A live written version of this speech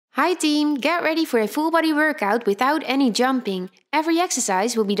Hi team, get ready for a full body workout without any jumping. Every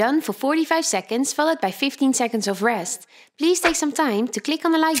exercise will be done for 45 seconds followed by 15 seconds of rest. Please take some time to click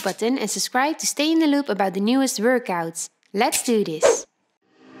on the like button and subscribe to stay in the loop about the newest workouts. Let's do this!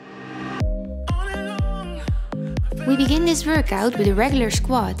 We begin this workout with the regular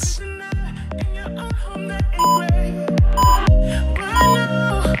squats.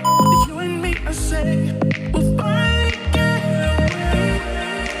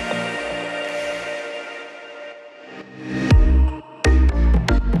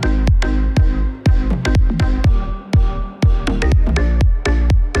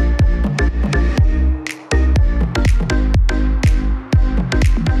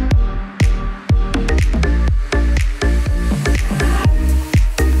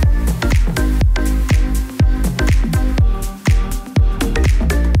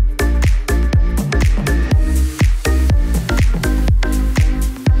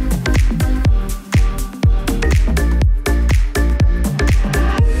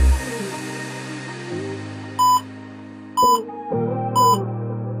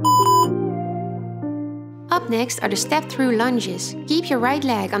 Up next are the step-through lunges. Keep your right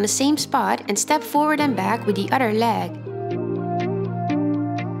leg on the same spot and step forward and back with the other leg.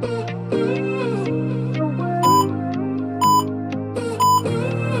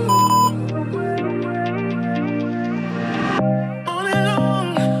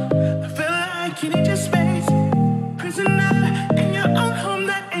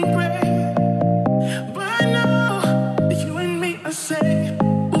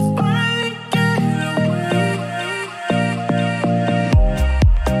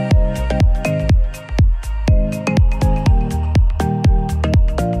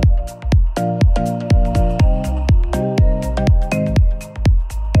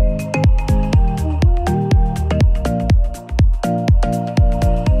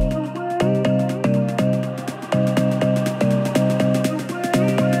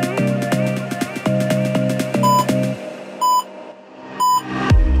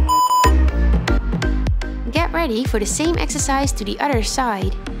 Get ready for the same exercise to the other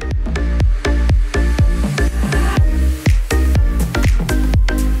side.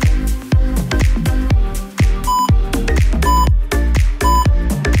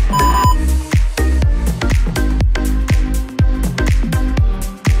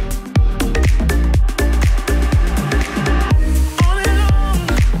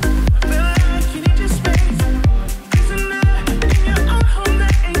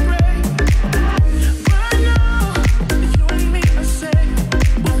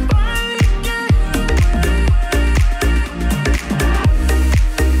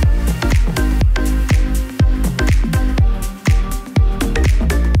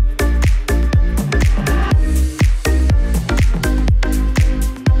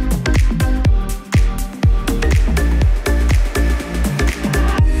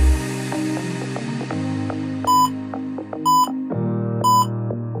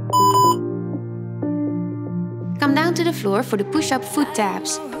 Come down to the floor for the push-up foot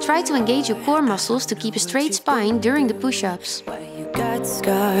taps. Try to engage your core muscles to keep a straight spine during the push-ups. You got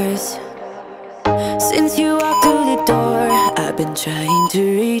scars. Since you walked through the door, I've been trying to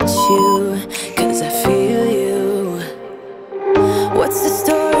reach you, 'cause I feel you. What's the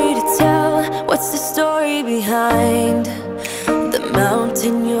story to tell? What's the story behind the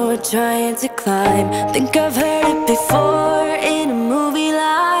mountain you're trying to climb? Think I've heard it before in a movie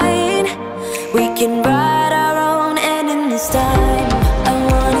line. We can write our own ending this time. I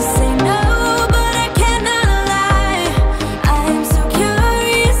wanna say no, but I cannot lie. I'm so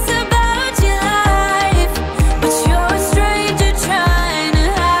curious about your life, but you're a stranger trying to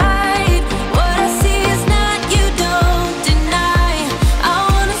hide. What I see is not, you don't deny. I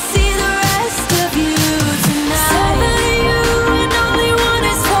wanna see the rest of you tonight. Seven you and only one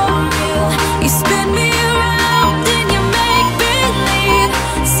is for real. You spin me around and you make believe.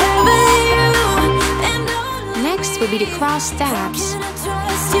 Seven you and only. Next will be the cross stabs.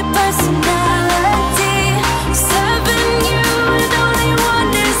 Trust your personality. Seven you and only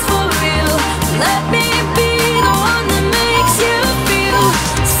one is for real. Let me be the one that makes you feel.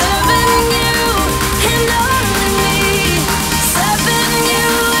 Seven you and only me. Seven you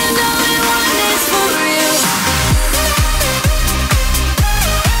and only one is for real.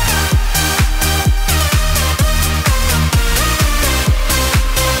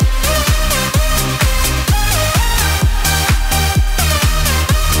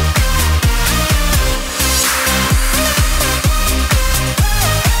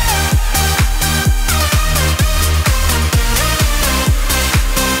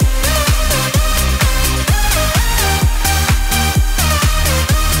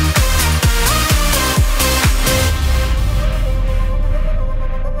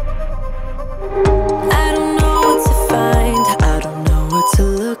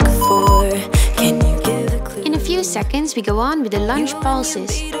 we go on with the lunge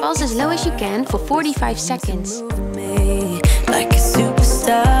pulses. Pulse as low as you can for 45 seconds. Like a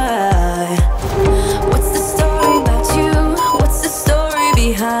superstar. What's the story about you? What's the story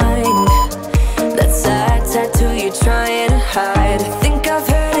behind that sad tattoo you're trying to hide? I think I've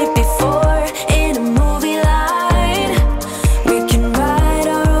heard it before in a movie line. We can write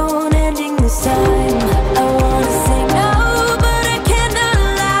our own ending this time. I wanna say no, but I cannot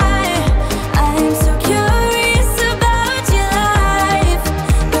lie. I am so curious about your life,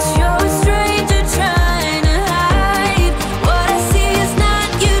 but you're a stranger trying to hide. What I see is not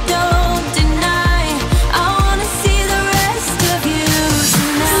you, don't deny. I wanna see the rest of you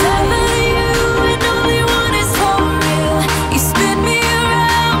tonight. Some of you and only one is for real. You spin me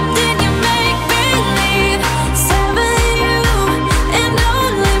around and you make me leave. Some of you and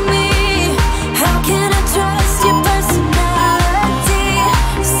only me. How can I trust your personality?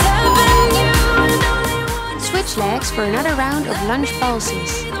 Some of you and only one. Switch legs for another round of lunge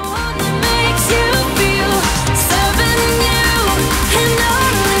pulses. The one that makes you feel. Serving you and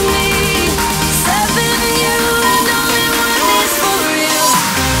only me. Serving you and only one is for real.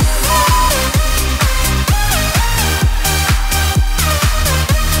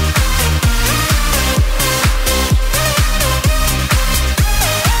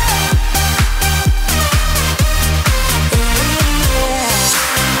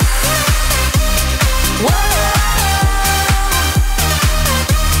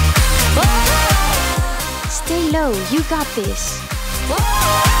 Stay low, you got this.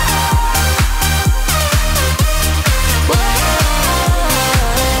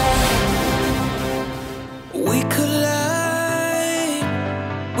 We collide,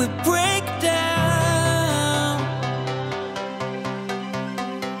 we break down,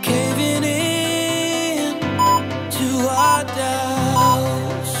 caving in to our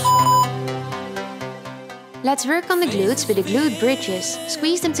doubts. Let's work on the glutes with the glute bridges.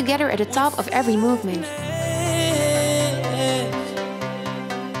 Squeeze them together at the top of every movement.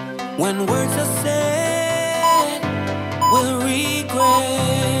 When words are said, we'll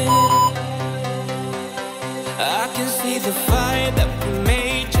regret. I can see the fire that we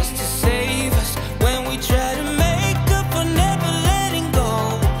made just to save us. When we try to make up for never letting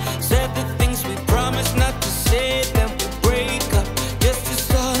go. Said the things we promised not to say, then we break up just to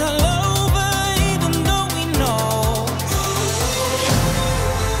start all over, even though we know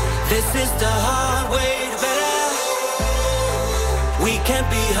this is the hard way to better. We can't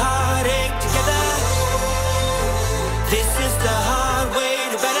be heartache together. This is the hard way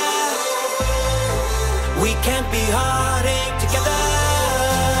to better. We can't be heartache together.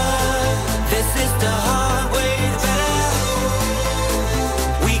 This is the hard way to better.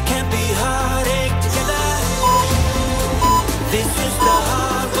 We can't be heartache together. This is the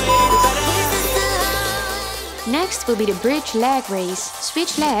hard way to better. Next will be the bridge leg raise.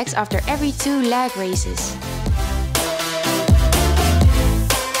 Switch legs after every 2 leg raises.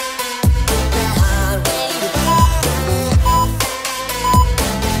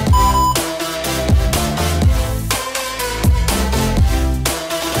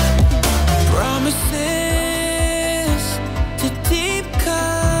 Promises to deep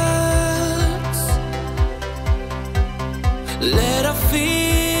cuts. Let our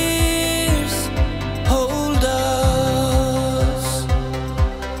fears hold us.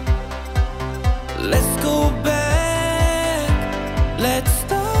 Let's go back. Let's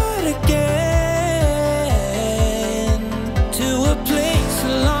start again to a place a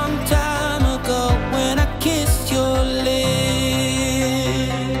long time ago when I kissed your lips.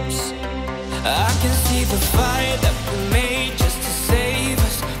 I can see the fire that we made just to save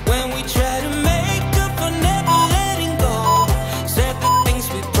us. When we try to make up for never letting go. Said the things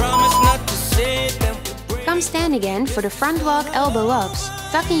we promised not to say, then we break. Come stand again for the front walk elbow ups.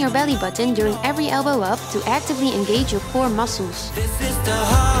 Tuck in your belly button during every elbow up to actively engage your core muscles. This is the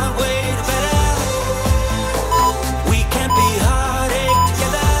hard way to better. We can't be heartache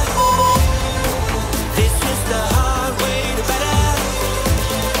together. This is the hard way to better.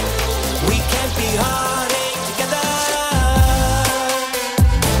 We can't be heartache together.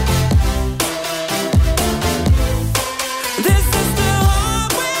 This is the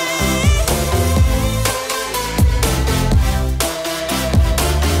hard way.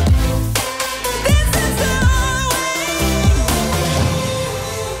 This is the hard way.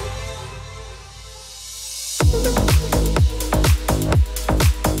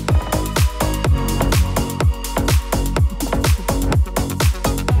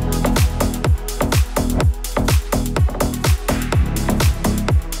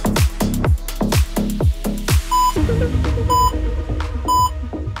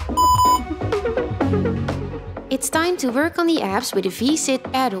 work on the abs with the V-sit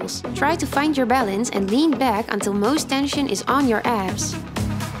paddles. Try to find your balance and lean back until most tension is on your abs.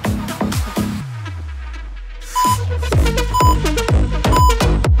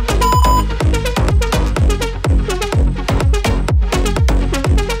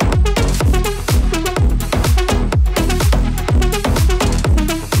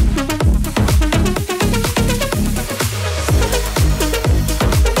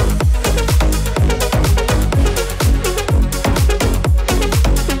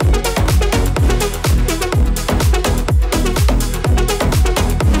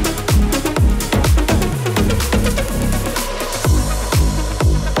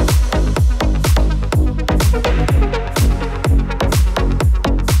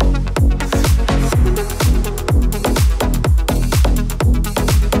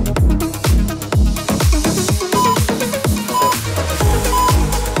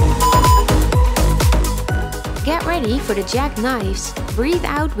 Get ready for the jackknives. Breathe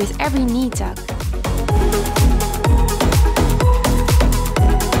out with every knee tuck.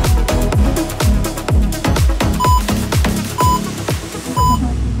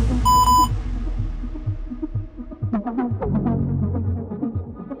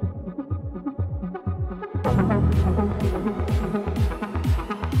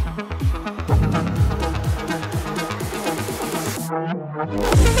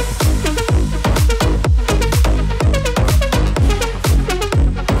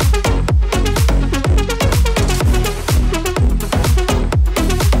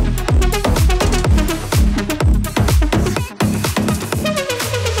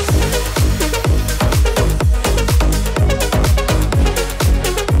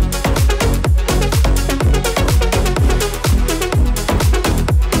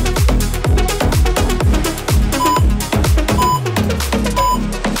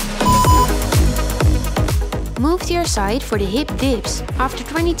 Move to your side for the hip dips. After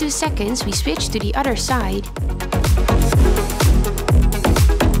 22 seconds, we switch to the other side.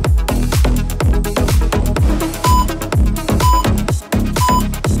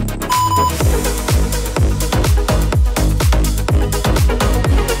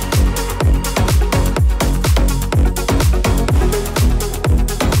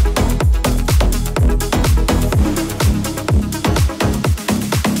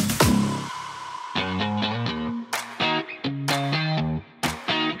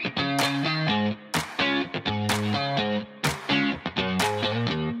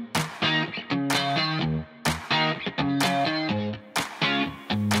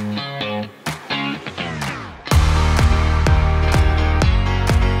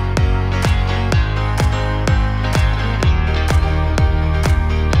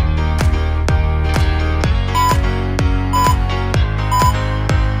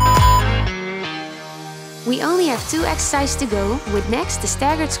 We only have 2 exercises to go, with next the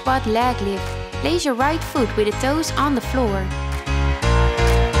staggered squat leg lift. Place your right foot with the toes on the floor.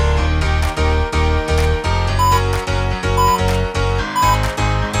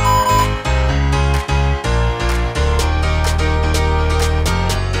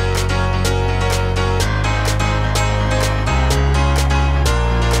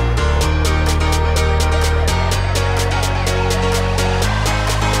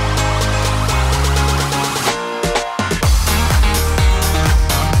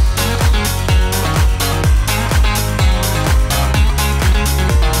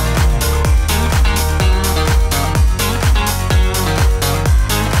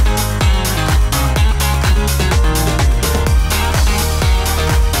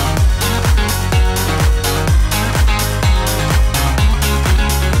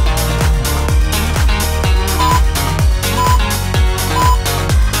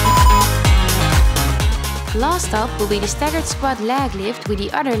 Last up will be the staggered squat leg lift with the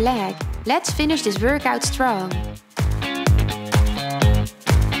other leg. Let's finish this workout strong.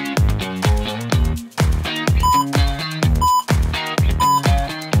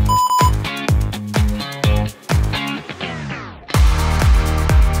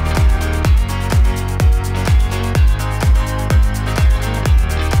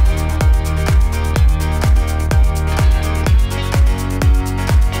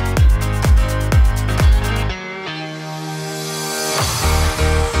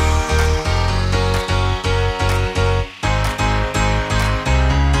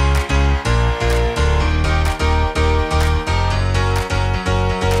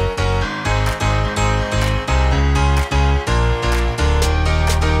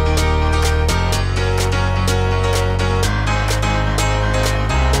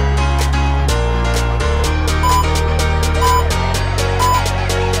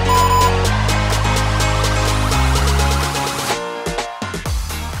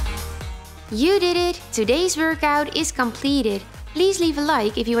 You did it! Today's workout is completed. Please leave a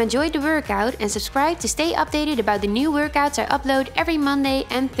like if you enjoyed the workout and subscribe to stay updated about the new workouts I upload every Monday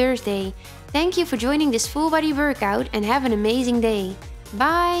and Thursday. Thank you for joining this full body workout and have an amazing day.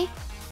 Bye!